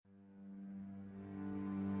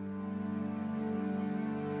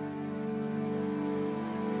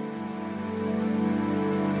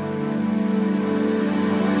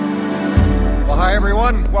Hi,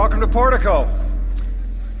 everyone. Welcome to Portico.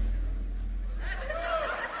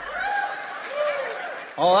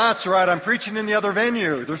 Oh, that's right. I'm preaching in the other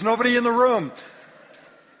venue. There's nobody in the room.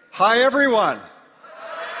 Hi, everyone.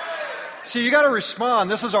 See, you got to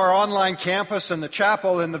respond. This is our online campus, and the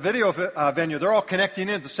chapel and the video venue. They're all connecting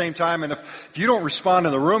in at the same time. And if you don't respond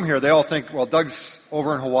in the room here, they all think, well, Doug's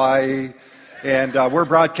over in Hawaii, and we're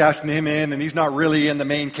broadcasting him in, and he's not really in the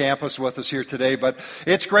main campus with us here today. But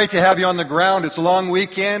it's great to have you on the ground. It's a long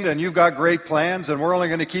weekend, and you've got great plans, and we're only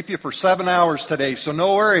going to keep you for 7 hours today, so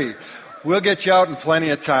no worry. We'll get you out in plenty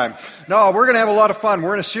of time. No, we're going to have a lot of fun.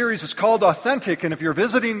 We're in a series that's called Authentic, and if you're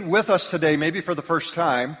visiting with us today, maybe for the first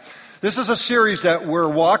time, this is a series that we're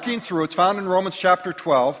walking through. It's found in Romans chapter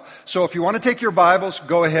 12. So if you want to take your Bibles,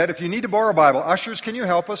 go ahead. If you need to borrow a Bible, ushers, can you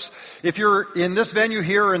help us? If you're in this venue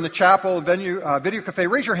here or in the chapel, video cafe,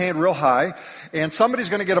 raise your hand real high, and somebody's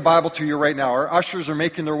going to get a Bible to you right now. Our ushers are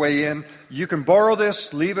making their way in. You can borrow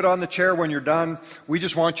this, leave it on the chair when you're done. We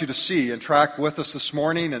just want you to see and track with us this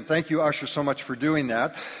morning, and thank you, ushers, so much for doing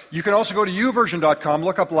that. You can also go to uversion.com,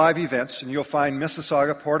 look up live events, and you'll find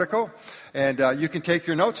Mississauga Portico. And you can take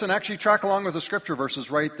your notes and actually track along with the scripture verses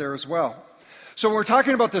right there as well. So when we're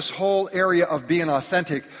talking about this whole area of being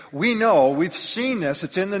authentic, we know, we've seen this,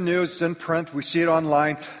 it's in the news, it's in print, we see it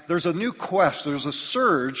online. There's a new quest, there's a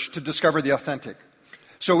surge to discover the authentic.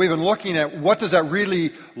 So we've been looking at what does that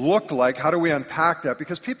really look like, how do we unpack that,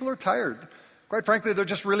 because people are tired. Quite frankly, they're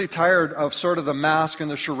just really tired of sort of the mask and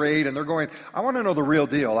the charade, and they're going, I want to know the real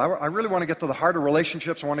deal. I really want to get to the heart of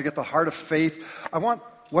relationships, I want to get to the heart of faith. I want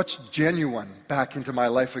what's genuine back into my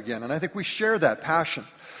life again. And I think we share that passion.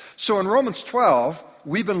 So in Romans 12,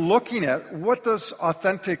 we've been looking at what does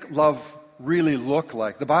authentic love really look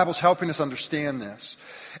like. The Bible's helping us understand this.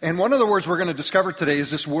 And one of the words we're going to discover today is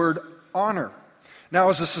this word honor. Now,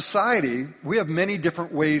 as a society, we have many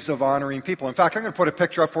different ways of honoring people. In fact, I'm going to put a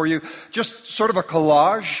picture up for you, just sort of a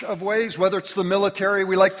collage of ways, whether it's the military,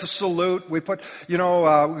 we like to salute, we put, we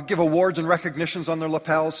give awards and recognitions on their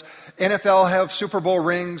lapels. NFL have Super Bowl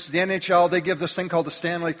rings. The NHL, they give this thing called the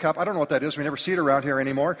Stanley Cup. I don't know what that is. We never see it around here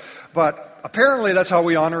anymore. But apparently that's how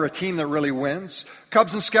we honor a team that really wins.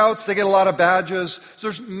 Cubs and Scouts, they get a lot of badges. So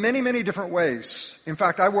there's many, many different ways. In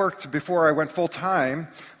fact, I worked, before I went full-time,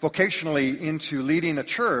 vocationally into leading a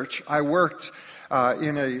church, I worked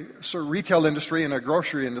in a sort of retail industry, in a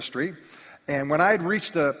grocery industry. And when I had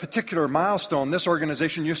reached a particular milestone, this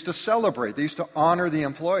organization used to celebrate. They used to honor the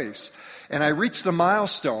employees. And I reached the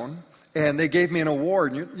milestone, and they gave me an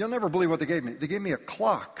award. You'll never believe what they gave me. They gave me a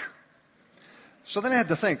clock. So then I had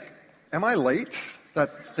to think, am I late?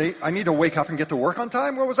 I need to wake up and get to work on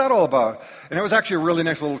time? What was that all about? And it was actually a really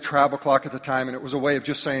nice little travel clock at the time, and it was a way of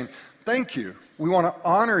just saying, thank you. We want to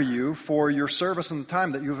honor you for your service and the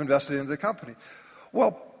time that you've invested into the company.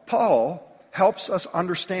 Well, Paul helps us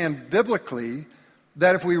understand biblically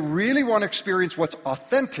that if we really want to experience what's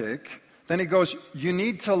authentic, then he goes, you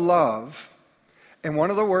need to love. And one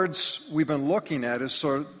of the words we've been looking at is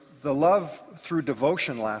sort of the love through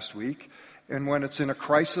devotion last week. And when it's in a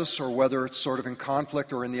crisis, or whether it's sort of in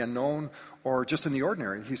conflict or in the unknown or just in the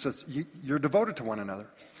ordinary, he says, you're devoted to one another.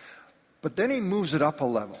 But then he moves it up a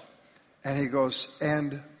level. And he goes,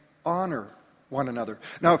 and honor one another.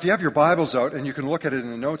 Now, if you have your Bibles out, and you can look at it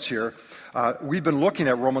in the notes here, we've been looking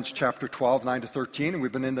at Romans chapter 12, 9 to 13, and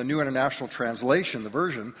we've been in the New International Translation, the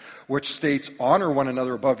version, which states, honor one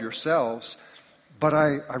another above yourselves. But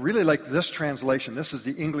I really like this translation. This is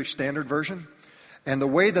the English Standard Version. And the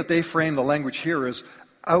way that they frame the language here is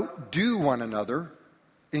outdo one another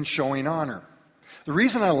in showing honor. The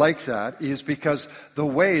reason I like that is because the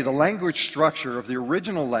language structure of the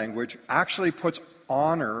original language actually puts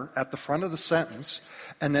honor at the front of the sentence,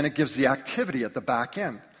 and then it gives the activity at the back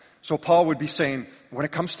end. So Paul would be saying, when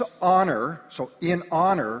it comes to honor, so in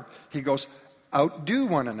honor, he goes, outdo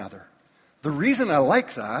one another. The reason I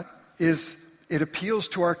like that is it appeals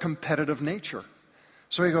to our competitive nature.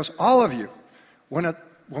 So he goes, all of you, when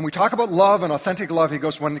we talk about love and authentic love, he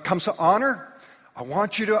goes, when it comes to honor, I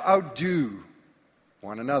want you to outdo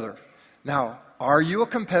one another. Now, are you a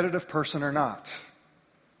competitive person or not?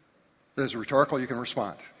 This is rhetorical, you can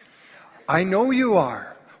respond. I know you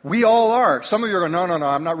are. We all are. Some of you are going, no,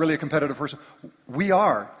 I'm not really a competitive person. We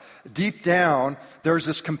are. Deep down, there's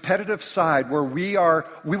this competitive side where we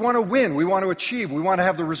want to win, we want to achieve, we want to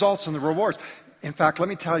have the results and the rewards. In fact, let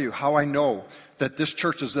me tell you how I know that this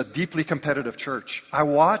church is a deeply competitive church. I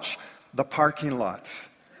watch the parking lot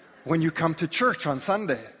when you come to church on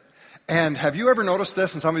Sunday. And have you ever noticed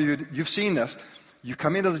this? And some of you, you've seen this. You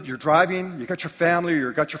come you're driving, you got your family,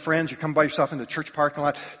 you got your friends, you come by yourself in the church parking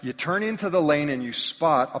lot, you turn into the lane and you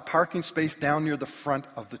spot a parking space down near the front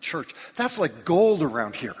of the church. That's like gold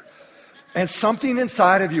around here. And something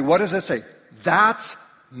inside of you, what does it say? That's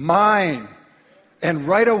mine. And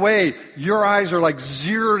right away, your eyes are like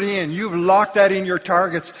zeroed in. You've locked that in your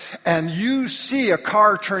targets. And you see a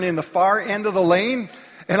car turn in the far end of the lane.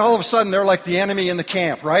 And all of a sudden, they're like the enemy in the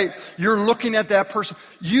camp, right? You're looking at that person.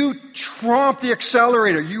 You tromp the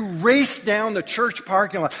accelerator. You race down the church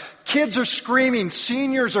parking lot. Kids are screaming.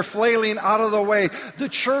 Seniors are flailing out of the way. The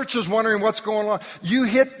church is wondering what's going on. You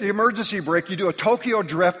hit the emergency brake. You do a Tokyo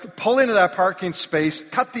drift, pull into that parking space,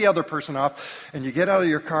 cut the other person off, and you get out of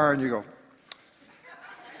your car and you go,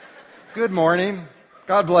 "Good morning.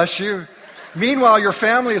 God bless you." Meanwhile, your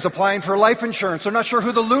family is applying for life insurance. They're not sure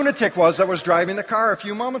who the lunatic was that was driving the car a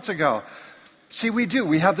few moments ago. See, we do.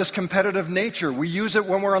 We have this competitive nature. We use it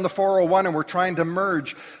when we're on the 401 and we're trying to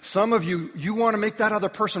merge. Some of you want to make that other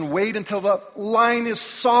person wait until the line is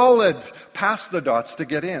solid past the dots to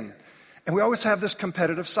get in. And we always have this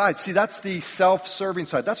competitive side. See, that's the self-serving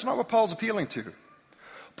side. That's not what Paul's appealing to.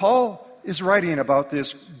 Paul is writing about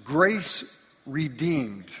this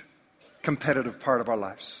grace-redeemed competitive part of our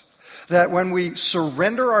lives. That when we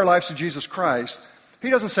surrender our lives to Jesus Christ, he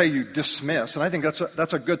doesn't say you dismiss, and I think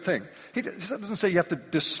that's a good thing. He doesn't say you have to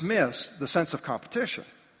dismiss the sense of competition.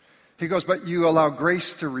 He goes, but you allow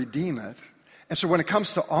grace to redeem it. And so when it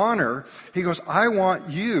comes to honor, he goes, I want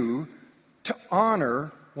you to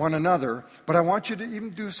honor one another, but I want you to even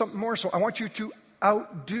do something more. So I want you to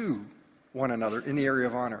outdo one another in the area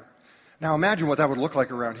of honor. Now imagine what that would look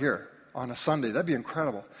like around here on a Sunday. That'd be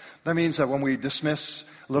incredible. That means that when we dismiss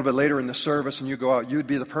a little bit later in the service and you go out, you'd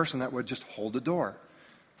be the person that would just hold the door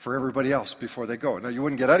for everybody else before they go. Now, you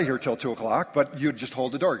wouldn't get out of here till 2 o'clock, but you'd just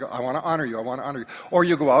hold the door. Go, I want to honor you. I want to honor you. Or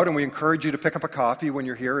you go out and we encourage you to pick up a coffee when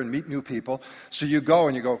you're here and meet new people. So you go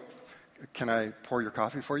and you go, can I pour your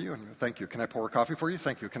coffee for you? And you go, thank you. Can I pour a coffee for you?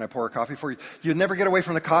 Thank you. Can I pour a coffee for you? You'd never get away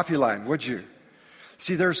from the coffee line, would you?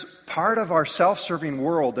 See, there's part of our self-serving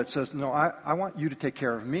world that says, no, I want you to take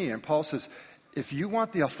care of me. And Paul says, if you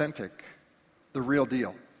want the authentic, the real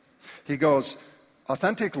deal, he goes,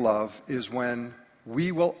 authentic love is when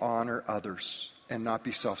we will honor others and not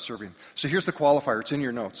be self-serving. So here's the qualifier. It's in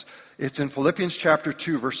your notes. It's in Philippians chapter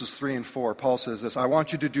 2, verses 3 and 4. Paul says this, I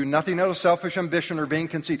want you to do nothing out of selfish ambition or vain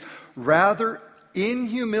conceit. Rather, in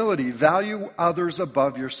humility, value others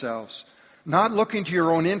above yourselves. Not looking to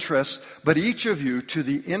your own interests, but each of you to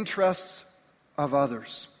the interests of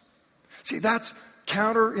others. See, that's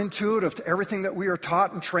counterintuitive to everything that we are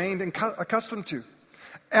taught and trained and accustomed to.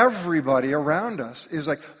 Everybody around us is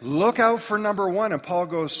like, look out for number one. And Paul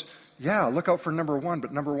goes, yeah, look out for number one,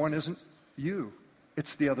 but number one isn't you.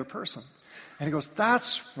 It's the other person. And he goes,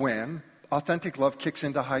 that's when authentic love kicks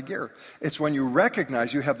into high gear. It's when you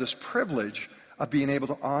recognize you have this privilege of being able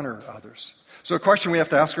to honor others. So a question we have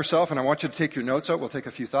to ask ourselves, and I want you to take your notes out. We'll take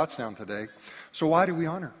a few thoughts down today. So why do we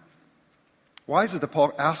honor? Why is it that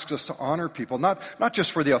Paul asks us to honor people? Not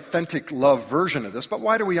just for the authentic love version of this, but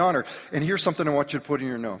why do we honor? And here's something I want you to put in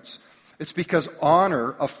your notes. It's because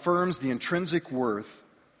honor affirms the intrinsic worth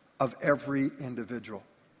of every individual.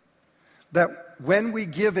 That when we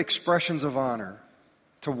give expressions of honor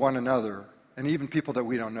to one another, and even people that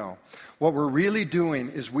we don't know, what we're really doing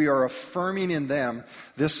is we are affirming in them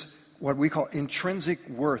this, what we call intrinsic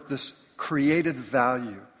worth, this created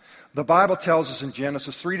value. The Bible tells us in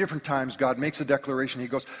Genesis 3 different times, God makes a declaration. He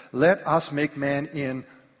goes, let us make man in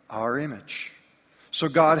our image. So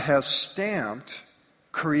God has stamped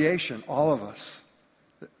creation, all of us.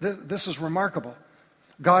 This is remarkable.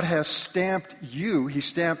 God has stamped you, He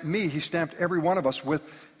stamped me, He stamped every one of us with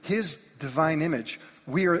His divine image.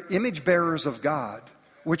 We are image bearers of God,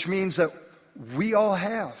 which means that we all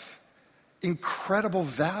have incredible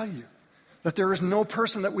value. That there is no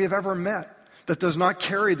person that we have ever met that does not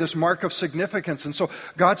carry this mark of significance. And so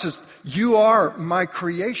God says, you are my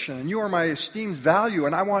creation, and you are my esteemed value,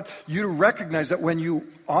 and I want you to recognize that when you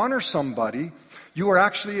honor somebody, you are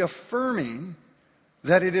actually affirming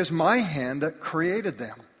that it is my hand that created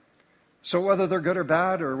them. So whether they're good or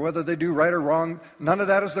bad, or whether they do right or wrong, none of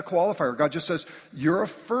that is the qualifier. God just says, you're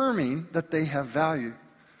affirming that they have value.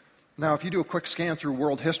 Now, if you do a quick scan through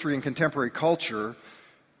world history and contemporary culture,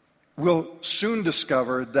 we'll soon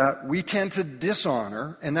discover that we tend to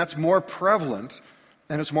dishonor, and that's more prevalent,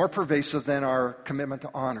 and it's more pervasive than our commitment to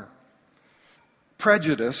honor.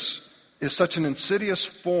 Prejudice is such an insidious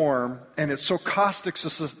form, and it's so caustic to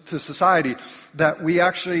society that we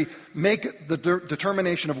actually make the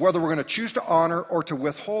determination of whether we're going to choose to honor or to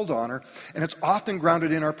withhold honor, and it's often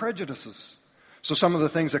grounded in our prejudices. So some of the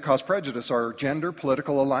things that cause prejudice are gender,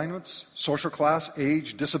 political alignments, social class,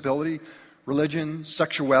 age, disability, religion,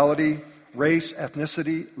 sexuality, race,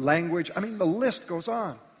 ethnicity, language. I mean, the list goes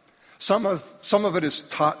on. Some of it is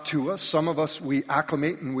taught to us. Some of us we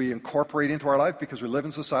acclimate and we incorporate into our life because we live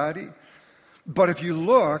in society. But if you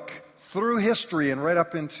look through history and right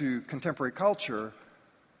up into contemporary culture,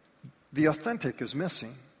 the authentic is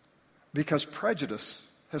missing because prejudice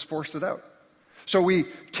has forced it out. So we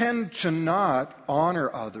tend to not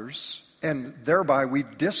honor others, and thereby we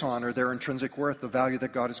dishonor their intrinsic worth, the value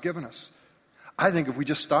that God has given us. I think if we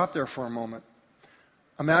just stop there for a moment,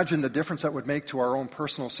 imagine the difference that would make to our own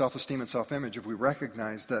personal self-esteem and self-image if we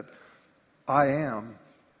recognize that I am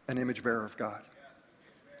an image bearer of God.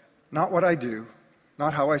 Not what I do,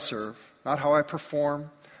 not how I serve, not how I perform,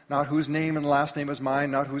 not whose name and last name is mine,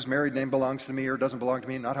 not whose married name belongs to me or doesn't belong to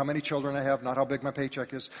me, not how many children I have, not how big my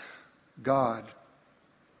paycheck is. God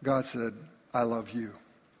said, I love you.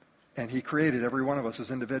 And He created every one of us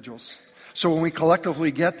as individuals. So when we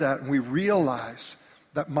collectively get that and we realize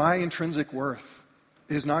that my intrinsic worth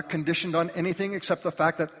is not conditioned on anything except the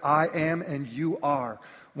fact that I am and you are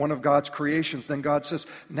one of God's creations, then God says,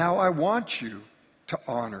 now I want you to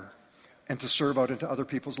honor and to serve out into other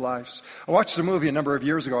people's lives. I watched a movie a number of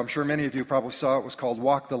years ago. I'm sure many of you probably saw it. It was called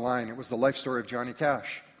Walk the Line. It was the life story of Johnny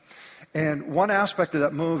Cash. And one aspect of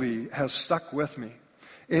that movie has stuck with me.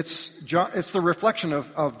 It's the reflection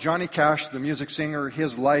of Johnny Cash, the music singer,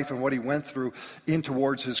 his life and what he went through in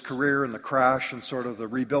towards his career and the crash and sort of the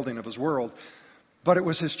rebuilding of his world. But it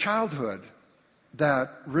was his childhood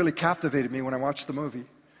that really captivated me when I watched the movie.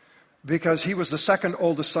 Because he was the second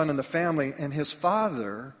oldest son in the family, and his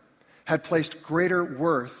father had placed greater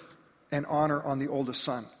worth and honor on the oldest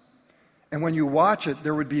son. And when you watch it,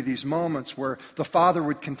 there would be these moments where the father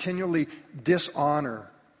would continually dishonor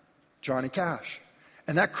Johnny Cash.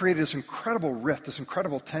 And that created this incredible rift, this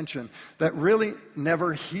incredible tension that really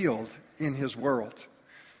never healed in his world.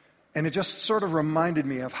 And it just sort of reminded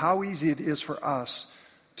me of how easy it is for us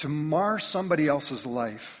to mar somebody else's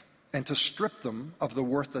life and to strip them of the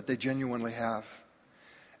worth that they genuinely have.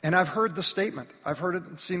 And I've heard the statement. I've heard it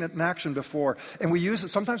and seen it in action before. And we use it,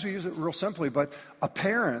 sometimes we use it real simply, but a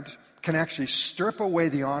parent can actually strip away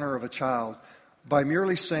the honor of a child by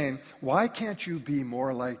merely saying, why can't you be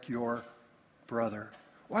more like your brother?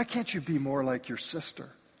 Why can't you be more like your sister?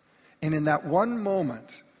 And in that one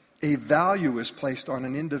moment, a value is placed on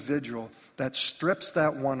an individual that strips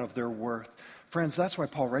that one of their worth. Friends, that's why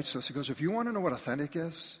Paul writes to us. He goes, if you want to know what authentic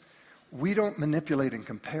is, we don't manipulate and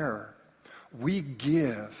compare. We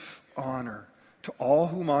give honor to all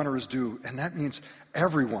whom honor is due. And that means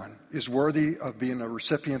everyone is worthy of being a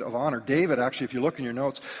recipient of honor. David, actually, if you look in your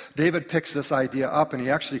notes, David picks this idea up and he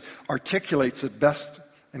actually articulates it best.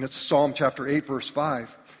 And it's Psalm chapter 8, verse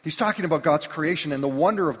 5. He's talking about God's creation and the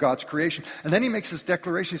wonder of God's creation. And then he makes this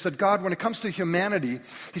declaration. He said, God, when it comes to humanity,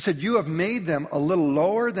 he said, you have made them a little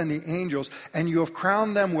lower than the angels, and you have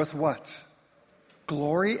crowned them with what?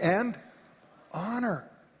 Glory and honor.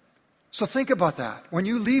 So think about that. When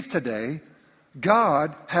you leave today,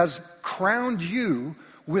 God has crowned you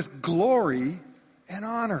with glory and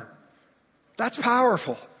honor. That's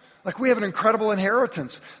powerful. Like, we have an incredible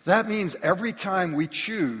inheritance. That means every time we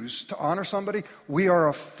choose to honor somebody, we are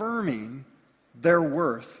affirming their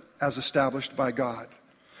worth as established by God.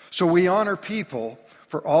 So we honor people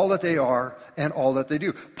for all that they are and all that they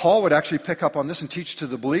do. Paul would actually pick up on this and teach to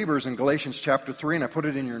the believers in Galatians chapter 3, and I put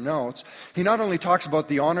it in your notes. He not only talks about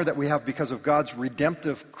the honor that we have because of God's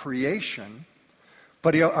redemptive creation,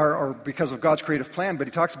 or because of God's creative plan, but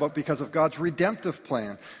he talks about because of God's redemptive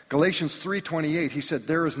plan. Galatians 3:28, he said,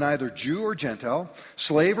 there is neither Jew or Gentile,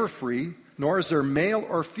 slave or free, nor is there male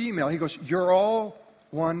or female. He goes, you're all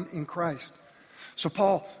one in Christ. So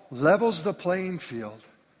Paul levels the playing field,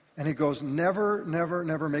 and he goes, never, never,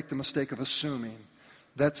 never make the mistake of assuming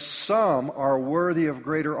that some are worthy of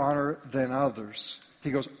greater honor than others. He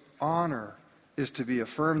goes, honor is to be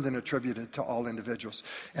affirmed and attributed to all individuals.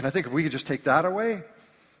 And I think if we could just take that away,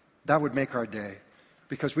 that would make our day.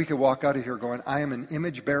 Because we could walk out of here going, I am an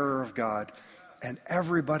image bearer of God, and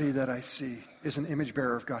everybody that I see is an image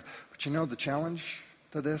bearer of God. But you know, the challenge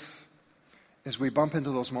to this is we bump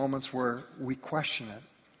into those moments where we question it.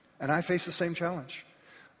 And I face the same challenge.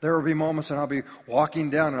 There will be moments and I'll be walking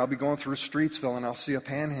down and I'll be going through Streetsville and I'll see a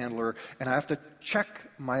panhandler, and I have to check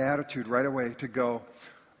my attitude right away to go,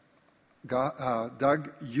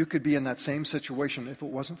 Doug, you could be in that same situation if it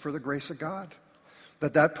wasn't for the grace of God.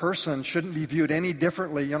 That person shouldn't be viewed any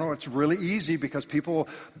differently. You know, it's really easy because people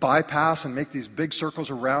bypass and make these big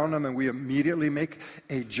circles around them, and we immediately make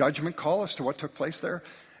a judgment call as to what took place there.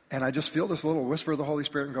 And I just feel this little whisper of the Holy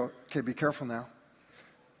Spirit and go, okay, be careful now.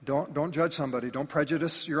 Don't judge somebody. Don't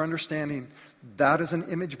prejudice your understanding. That is an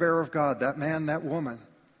image bearer of God. That man, that woman,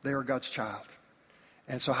 they are God's child.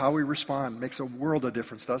 And so how we respond makes a world of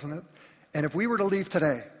difference, doesn't it? And if we were to leave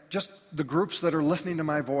today, just the groups that are listening to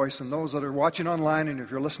my voice and those that are watching online, and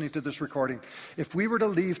if you're listening to this recording, if we were to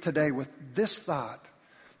leave today with this thought,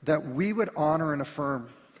 that we would honor and affirm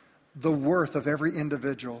the worth of every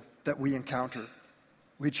individual that we encounter,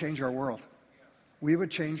 we'd change our world. We would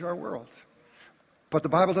change our world. But the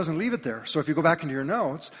Bible doesn't leave it there. So if you go back into your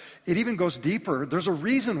notes, it even goes deeper. There's a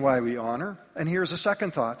reason why we honor. And here's a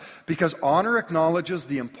second thought. Because honor acknowledges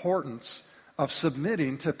the importance of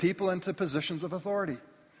submitting to people and to positions of authority.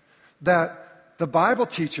 That the Bible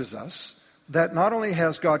teaches us that not only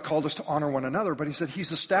has God called us to honor one another, but He said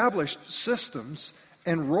He's established systems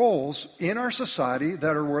and roles in our society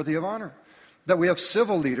that are worthy of honor. That we have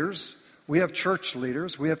civil leaders, we have church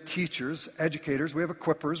leaders, we have teachers, educators, we have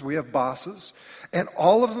equippers, we have bosses, and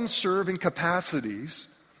all of them serve in capacities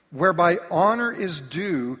whereby honor is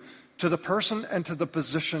due to the person and to the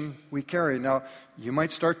position we carry. Now, you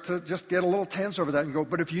might start to just get a little tense over that and go,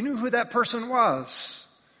 but if you knew who that person was,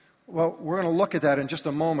 well, we're going to look at that in just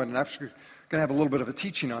a moment, and I'm going to have a little bit of a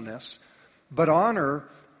teaching on this. But honor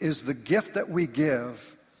is the gift that we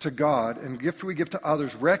give to God and the gift we give to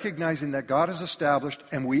others, recognizing that God has established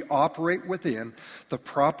and we operate within the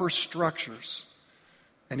proper structures.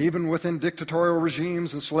 And even within dictatorial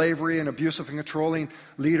regimes and slavery and abusive and controlling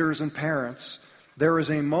leaders and parents, there is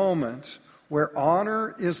a moment where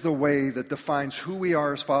honor is the way that defines who we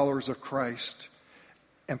are as followers of Christ.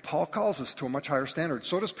 And Paul calls us to a much higher standard.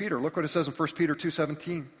 So does Peter. Look what it says in 1 Peter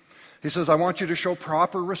 2:17. He says, I want you to show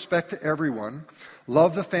proper respect to everyone,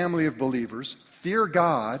 love the family of believers, fear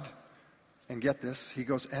God, and get this, he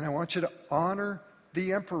goes, and I want you to honor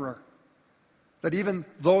the emperor. That even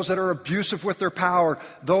those that are abusive with their power,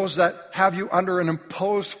 those that have you under an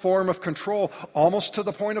imposed form of control, almost to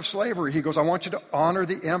the point of slavery, he goes, I want you to honor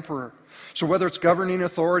the emperor. So whether it's governing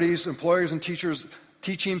authorities, employers and teachers,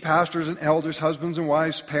 teaching pastors and elders, husbands and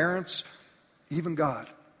wives, parents, even God,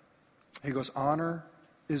 he goes, honor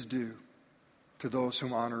is due to those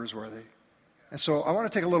whom honor is worthy. And so I want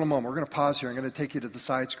to take a little moment. We're going to pause here. I'm going to take you to the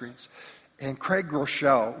side screens. And Craig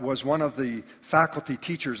Groeschel was one of the faculty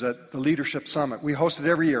teachers at the Leadership Summit. We host it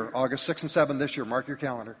every year, August 6 and 7 this year. Mark your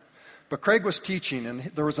calendar. But Craig was teaching, and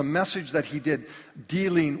there was a message that he did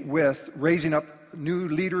dealing with raising up new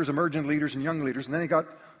leaders, emerging leaders, and young leaders. And then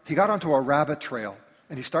he got onto a rabbit trail,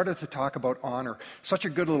 and he started to talk about honor. Such a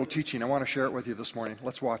good little teaching. I want to share it with you this morning.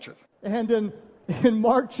 Let's watch it. And in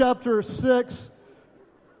Mark chapter 6,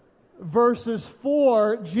 verses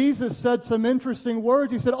 4, Jesus said some interesting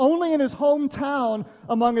words. He said, only in his hometown,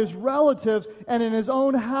 among his relatives, and in his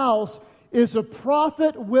own house is a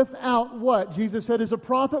prophet without what? Jesus said, is a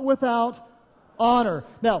prophet without honor.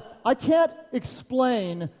 Now, I can't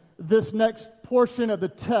explain this next portion of the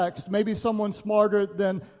text. Maybe someone smarter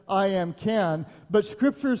than I am can. But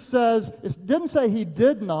Scripture says, it didn't say he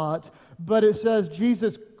did not, but it says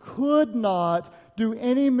Jesus could not do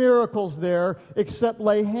any miracles there except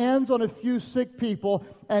lay hands on a few sick people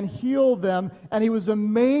and heal them, and he was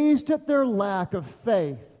amazed at their lack of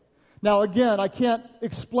faith. Now again, I can't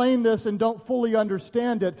explain this and don't fully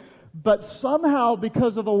understand it, but somehow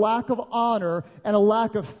because of a lack of honor and a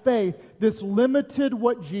lack of faith, this limited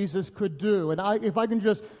what Jesus could do. And if I can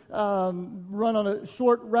just run on a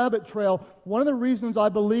short rabbit trail, one of the reasons I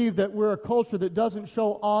believe that we're a culture that doesn't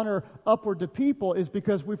show honor upward to people is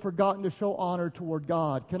because we've forgotten to show honor toward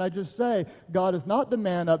God. Can I just say, God is not the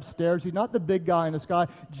man upstairs. He's not the big guy in the sky.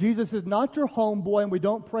 Jesus is not your homeboy, and we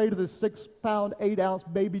don't pray to the 6-pound, 8-ounce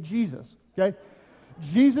baby Jesus. Okay?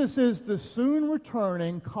 Jesus is the soon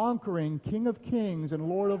returning, conquering King of Kings and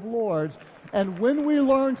Lord of Lords. And when we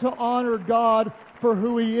learn to honor God for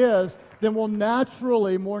who He is, then we'll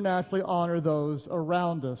more naturally honor those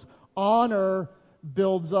around us. Honor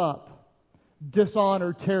builds up.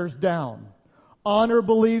 Dishonor tears down. Honor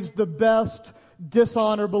believes the best.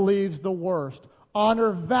 Dishonor believes the worst.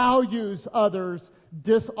 Honor values others.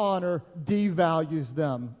 Dishonor devalues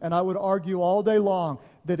them. And I would argue all day long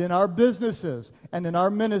that in our businesses and in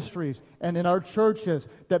our ministries and in our churches,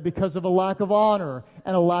 that because of a lack of honor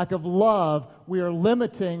and a lack of love, we are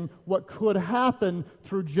limiting what could happen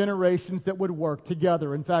through generations that would work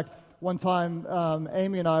together. In fact, one time,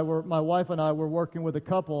 my wife and I were working with a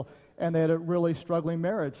couple, and they had a really struggling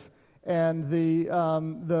marriage. And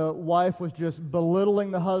the wife was just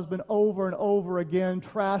belittling the husband over and over again,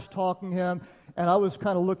 trash-talking him. And I was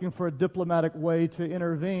kind of looking for a diplomatic way to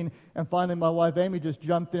intervene. And finally, my wife, Amy, just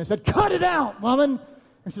jumped in and said, "Cut it out, woman!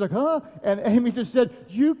 And she's like, huh? And Amy just said,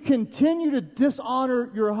 you continue to dishonor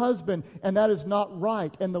your husband, and that is not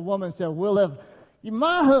right. And the woman said, well, if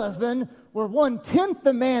my husband were 1/10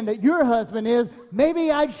 the man that your husband is,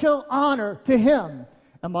 maybe I'd show honor to him.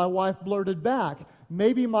 And my wife blurted back,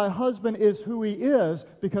 maybe my husband is who he is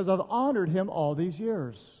because I've honored him all these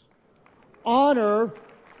years. Honor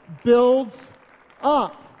builds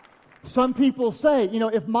up. Some people say,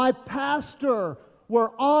 if my pastor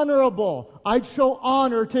were honorable, I'd show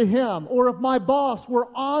honor to him. Or if my boss were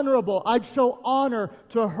honorable, I'd show honor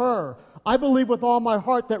to her. I believe with all my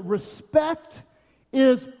heart that respect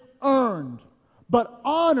is earned, but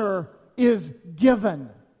honor is given.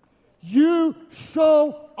 You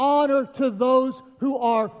show honor to those who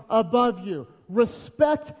are above you.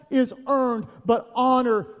 Respect is earned, but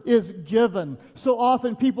honor is given. So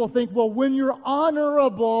often people think, well, when you're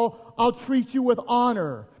honorable, I'll treat you with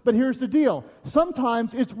honor. But here's the deal.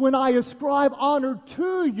 Sometimes it's when I ascribe honor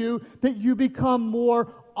to you that you become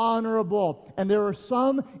more honorable. And there are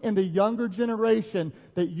some in the younger generation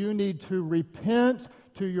that you need to repent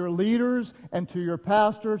to your leaders and to your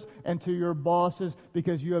pastors and to your bosses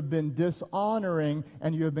because you have been dishonoring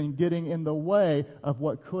and you have been getting in the way of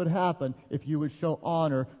what could happen if you would show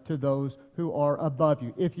honor to those who are above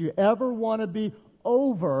you. If you ever want to be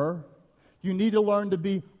over, you need to learn to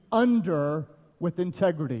be under with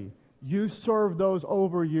integrity. You serve those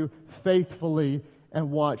over you faithfully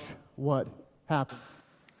and watch what happens.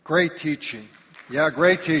 Great teaching. Yeah,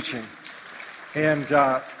 great teaching. And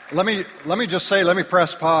let me just say, let me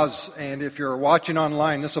press pause. And if you're watching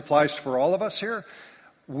online, this applies for all of us here.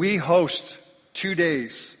 We host 2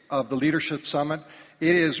 days of the Leadership Summit.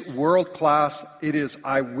 It is world class.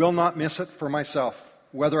 I will not miss it for myself.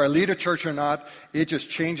 Whether I lead a church or not, it just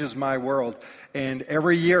changes my world. And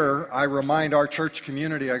every year, I remind our church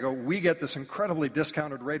community, I go, we get this incredibly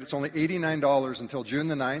discounted rate. It's only $89 until June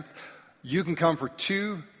the 9th. You can come for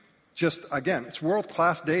 2, again, it's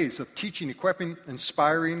world-class days of teaching, equipping,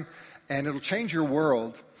 inspiring, and it'll change your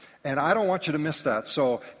world. And I don't want you to miss that.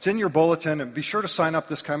 So it's in your bulletin, and be sure to sign up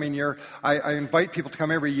this coming year. I invite people to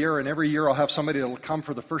come every year, and every year I'll have somebody that'll come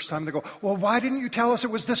for the first time. They go, well, why didn't you tell us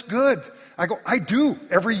it was this good? I go, I do.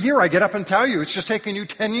 Every year I get up and tell you. It's just taking you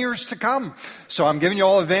 10 years to come. So I'm giving you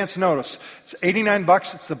all advance notice. It's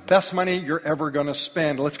 $89. It's the best money you're ever going to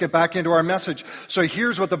spend. Let's get back into our message. So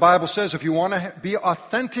here's what the Bible says. If you want to be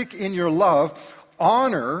authentic in your love,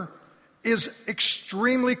 honor is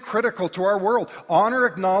extremely critical to our world. Honor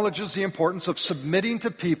acknowledges the importance of submitting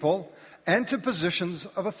to people and to positions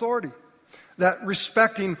of authority. That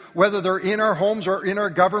respecting, whether they're in our homes or in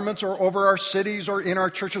our governments or over our cities or in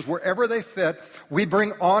our churches, wherever they fit, we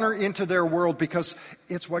bring honor into their world because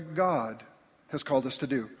it's what God has called us to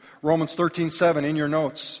do. Romans 13:7 in your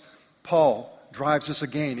notes, Paul drives us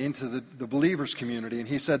again into the believers' community, and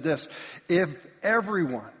he said this,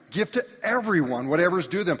 give to everyone whatever is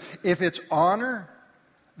due them. If it's honor,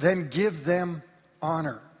 then give them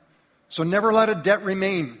honor. So never let a debt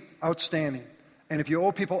remain outstanding. And if you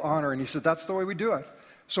owe people honor, and he said that's the way we do it.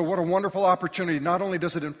 So what a wonderful opportunity. Not only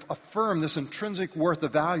does it affirm this intrinsic worth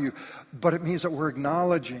of value, but it means that we're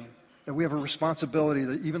acknowledging that we have a responsibility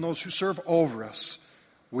that even those who serve over us,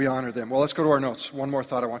 we honor them. Well, let's go to our notes. One more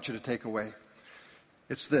thought I want you to take away.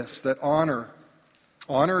 It's this, that honor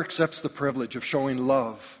accepts the privilege of showing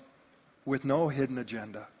love with no hidden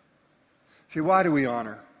agenda. See, why do we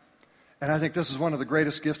honor? And I think this is one of the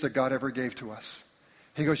greatest gifts that God ever gave to us.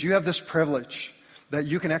 He goes, you have this privilege that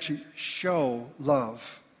you can actually show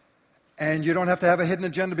love. And you don't have to have a hidden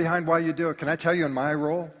agenda behind why you do it. Can I tell you in my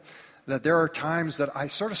role that there are times that I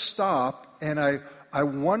sort of stop and I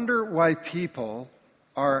wonder why people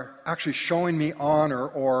are actually showing me honor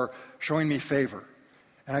or showing me favor.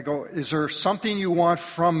 And I go, is there something you want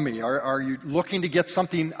from me? Are you looking to get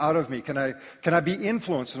something out of me? Can I be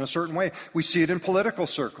influenced in a certain way? We see it in political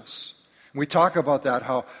circles. We talk about that,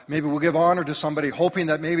 how maybe we'll give honor to somebody hoping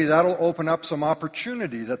that maybe that'll open up some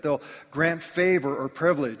opportunity, that they'll grant favor or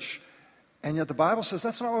privilege. And yet the Bible says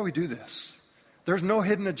that's not why we do this. There's no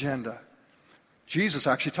hidden agenda. Jesus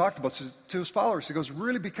actually talked about this to his followers. He goes,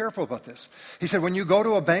 really be careful about this. He said, when you go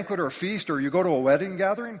to a banquet or a feast or you go to a wedding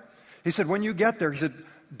gathering, he said, when you get there, he said,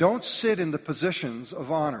 don't sit in the positions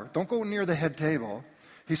of honor. Don't go near the head table.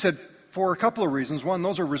 He said, for a couple of reasons. One,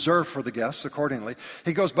 those are reserved for the guests accordingly.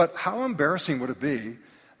 He goes, but how embarrassing would it be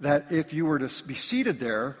that if you were to be seated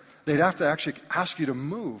there, they'd have to actually ask you to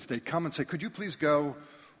move. They'd come and say, could you please go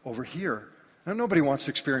over here? Now, nobody wants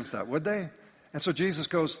to experience that, would they? And so Jesus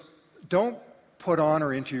goes, don't put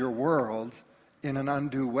honor into your world in an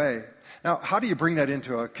undue way. Now, how do you bring that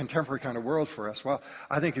into a contemporary kind of world for us? Well,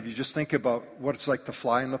 I think if you just think about what it's like to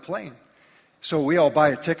fly in the plane. So we all buy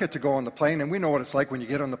a ticket to go on the plane, and we know what it's like when you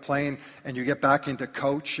get on the plane and you get back into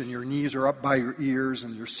coach and your knees are up by your ears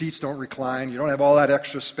and your seats don't recline. You don't have all that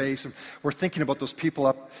extra space. And we're thinking about those people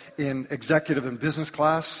up in executive and business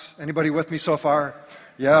class. Anybody with me so far?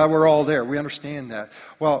 Yeah, we're all there. We understand that.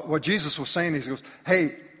 Well, what Jesus was saying is, he goes,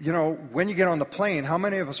 hey, you know, when you get on the plane, how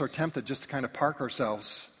many of us are tempted just to kind of park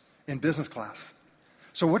ourselves in business class?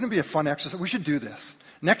 So wouldn't it be a fun exercise? We should do this.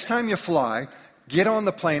 Next time you fly, get on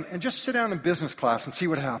the plane and just sit down in business class and see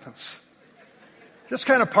what happens. Just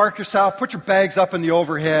kind of park yourself, put your bags up in the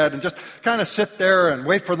overhead, and just kind of sit there and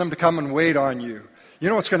wait for them to come and wait on you. You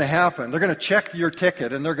know what's going to happen? They're going to check your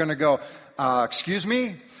ticket, and they're going to go, excuse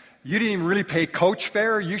me, you didn't even really pay coach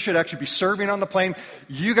fare. You should actually be serving on the plane.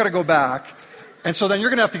 You got to go back. And so then you're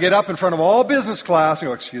going to have to get up in front of all business class and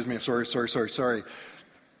go, excuse me, sorry.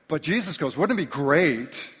 But Jesus goes, wouldn't it be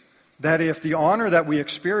great that if the honor that we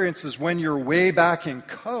experience is when you're way back in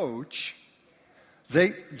coach,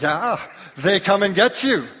 they come and get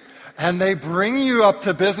you. And they bring you up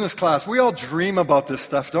to business class. We all dream about this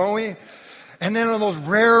stuff, don't we? And then in those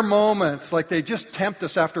rare moments, like they just tempt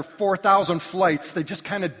us after 4,000 flights, they just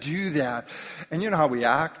kind of do that. And you know how we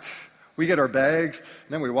act. We get our bags, and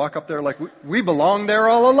then we walk up there like we belong there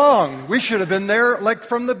all along. We should have been there like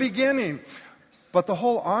from the beginning. But the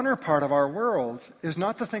whole honor part of our world is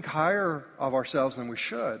not to think higher of ourselves than we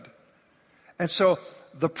should. And so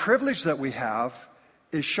the privilege that we have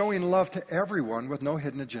is showing love to everyone with no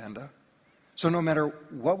hidden agenda. So no matter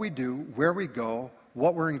what we do, where we go,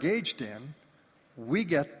 what we're engaged in, we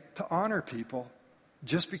get to honor people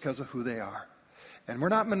just because of who they are. And we're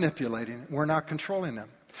not manipulating, we're not controlling them.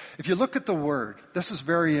 If you look at the word, this is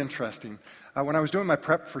very interesting. When I was doing my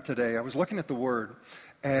prep for today, I was looking at the word.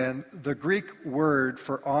 And the Greek word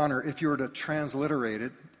for honor, if you were to transliterate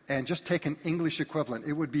it and just take an English equivalent,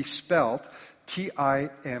 it would be spelled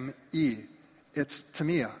Time. It's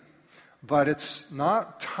timia. But it's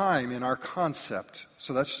not time in our concept.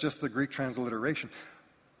 So that's just the Greek transliteration.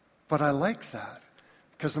 But I like that.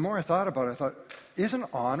 Because the more I thought about it, I thought, isn't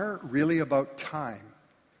honor really about time?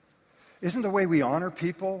 Isn't the way we honor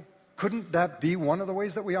people, couldn't that be one of the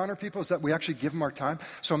ways that we honor people, is that we actually give them our time?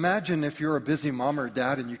 So imagine if you're a busy mom or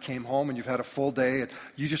dad and you came home and you've had a full day and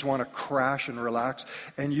you just want to crash and relax,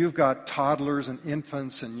 and you've got toddlers and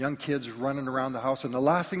infants and young kids running around the house, and the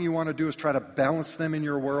last thing you want to do is try to balance them in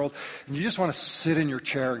your world, and you just want to sit in your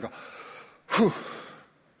chair and go, whew.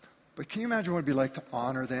 But can you imagine what it'd be like to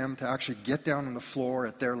honor them, to actually get down on the floor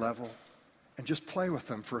at their level and just play with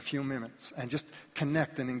them for a few minutes and just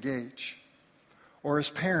connect and engage? Or as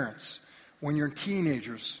parents, when your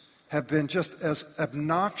teenagers have been just as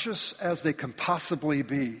obnoxious as they can possibly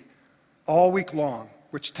be all week long,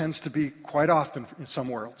 which tends to be quite often in some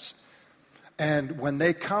worlds. And when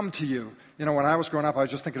they come to you, you know, when I was growing up, I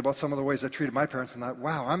was just thinking about some of the ways I treated my parents and thought,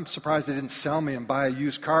 wow, I'm surprised they didn't sell me and buy a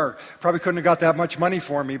used car. Probably couldn't have got that much money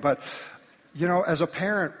for me. But, you know, as a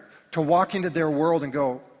parent, to walk into their world and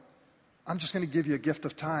go, I'm just going to give you a gift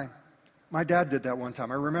of time. My dad did that one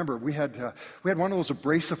time. I remember we had one of those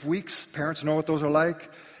abrasive weeks. Parents know what those are like.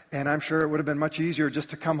 And I'm sure it would have been much easier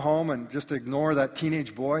just to come home and just ignore that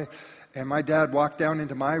teenage boy. And my dad walked down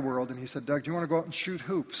into my world and he said, Doug, do you want to go out and shoot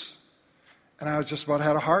hoops? And I was just about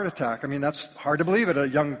had a heart attack. I mean, that's hard to believe at a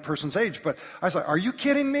young person's age. But I was like, are you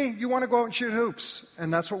kidding me? You want to go out and shoot hoops?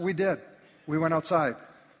 And that's what we did. We went outside.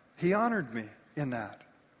 He honored me in that.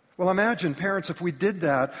 Well, imagine, parents, if we did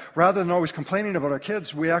that, rather than always complaining about our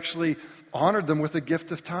kids, we actually honored them with a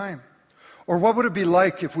gift of time. Or what would it be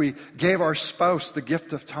like if we gave our spouse the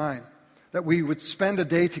gift of time? That we would spend a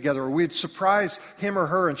day together, or we'd surprise him or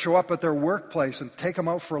her and show up at their workplace and take them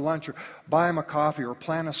out for lunch, or buy them a coffee, or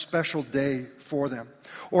plan a special day for them.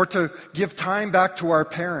 Or to give time back to our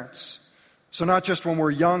parents. So not just when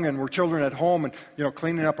we're young and we're children at home and, you know,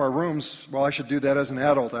 cleaning up our rooms. Well, I should do that as an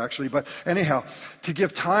adult, actually. But anyhow, to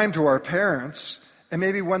give time to our parents, and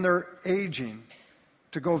maybe when they're aging,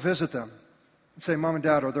 to go visit them and say, Mom and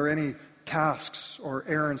Dad, are there any tasks or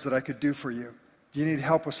errands that I could do for you? Do you need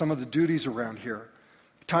help with some of the duties around here?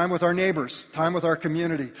 Time with our neighbors, time with our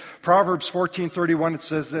community. Proverbs 14:31, it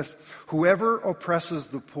says this, whoever oppresses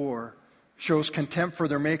the poor shows contempt for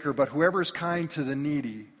their maker, but whoever is kind to the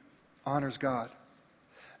needy honors God.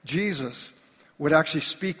 Jesus would actually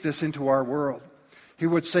speak this into our world. He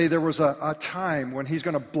would say there was a time when he's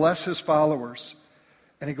going to bless his followers.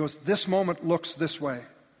 And he goes, this moment looks this way.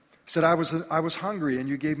 He said, I was hungry and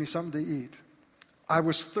you gave me something to eat. I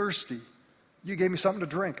was thirsty. You gave me something to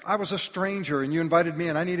drink. I was a stranger and you invited me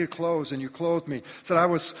and I needed clothes and you clothed me. He said, I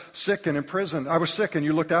was sick and in prison. I was sick and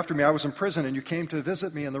you looked after me. I was in prison and you came to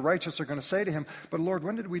visit me. And the righteous are going to say to him, but Lord,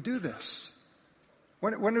 when did we do this?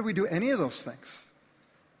 When did we do any of those things?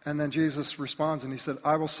 And then Jesus responds and he said,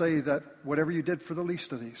 I will say that whatever you did for the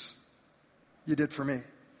least of these, you did for me.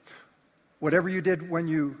 Whatever you did when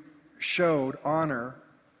you showed honor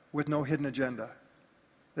with no hidden agenda,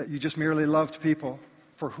 that you just merely loved people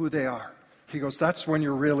for who they are. He goes, that's when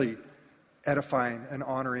you're really edifying and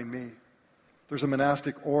honoring me. There's a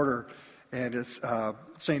monastic order, and it's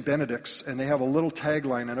St. Benedict's, and they have a little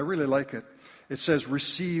tagline, and I really like it. It says,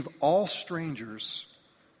 receive all strangers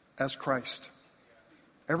as Christ.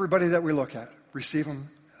 Everybody that we look at, receive them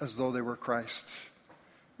as though they were Christ.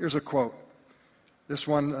 Here's a quote. This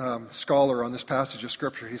one scholar on this passage of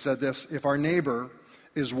Scripture, he said this, if our neighbor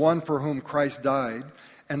is one for whom Christ died,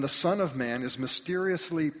 and the Son of Man is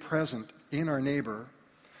mysteriously present in our neighbor,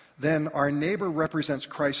 then our neighbor represents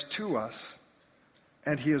Christ to us,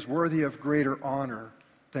 and he is worthy of greater honor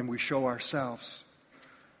than we show ourselves.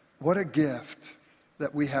 What a gift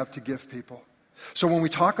that we have to give people. So when we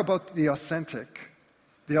talk about the authentic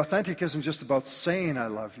isn't just about saying I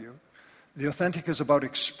love you. The authentic is about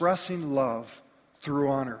expressing love through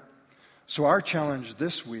honor. So our challenge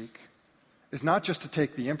this week is not just to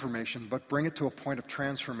take the information, but bring it to a point of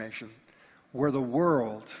transformation where the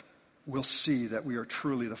world will see that we are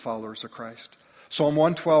truly the followers of Christ. Psalm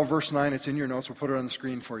 112, verse 9, it's in your notes. We'll put it on the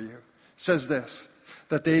screen for you. It says this,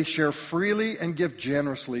 that they share freely and give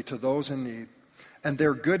generously to those in need, and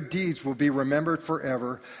their good deeds will be remembered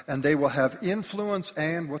forever, and they will have influence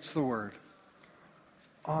and, what's the word?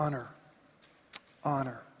 Honor.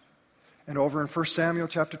 Honor. And over in 1 Samuel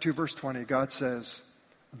chapter 2, verse 20, God says,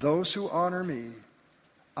 those who honor me,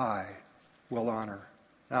 I will honor.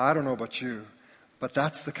 Now, I don't know about you, but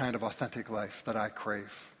that's the kind of authentic life that I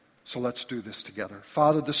crave. So let's do this together.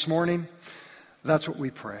 Father, this morning, that's what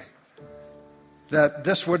we pray. That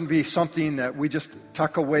this wouldn't be something that we just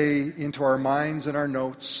tuck away into our minds and our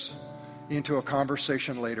notes, into a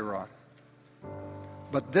conversation later on.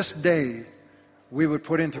 But this day, we would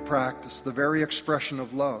put into practice the very expression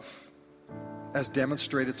of love as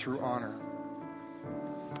demonstrated through honor.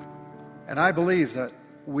 And I believe that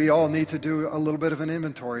we all need to do a little bit of an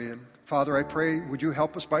inventory. And Father, I pray, would you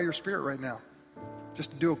help us by your Spirit right now?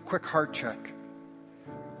 Just to do a quick heart check.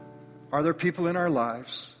 Are there people in our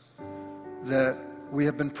lives that we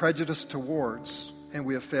have been prejudiced towards and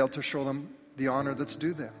we have failed to show them the honor that's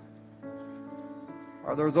due them?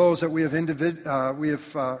 Are there those that we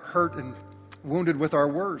have hurt and wounded with our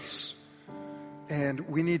words, and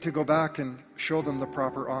we need to go back and show them the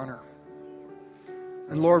proper honor?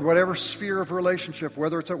 And Lord, whatever sphere of relationship,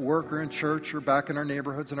 whether it's at work or in church or back in our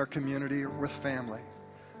neighborhoods, in our community, or with family,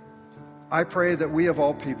 I pray that we of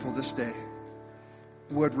all people this day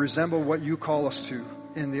would resemble what you call us to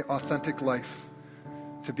in the authentic life,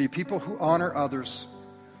 to be people who honor others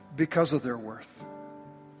because of their worth,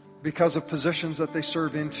 because of positions that they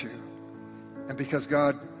serve into, and because,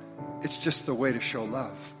 God, it's just the way to show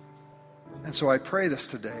love. And so I pray this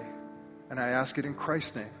today, and I ask it in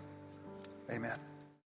Christ's name. Amen.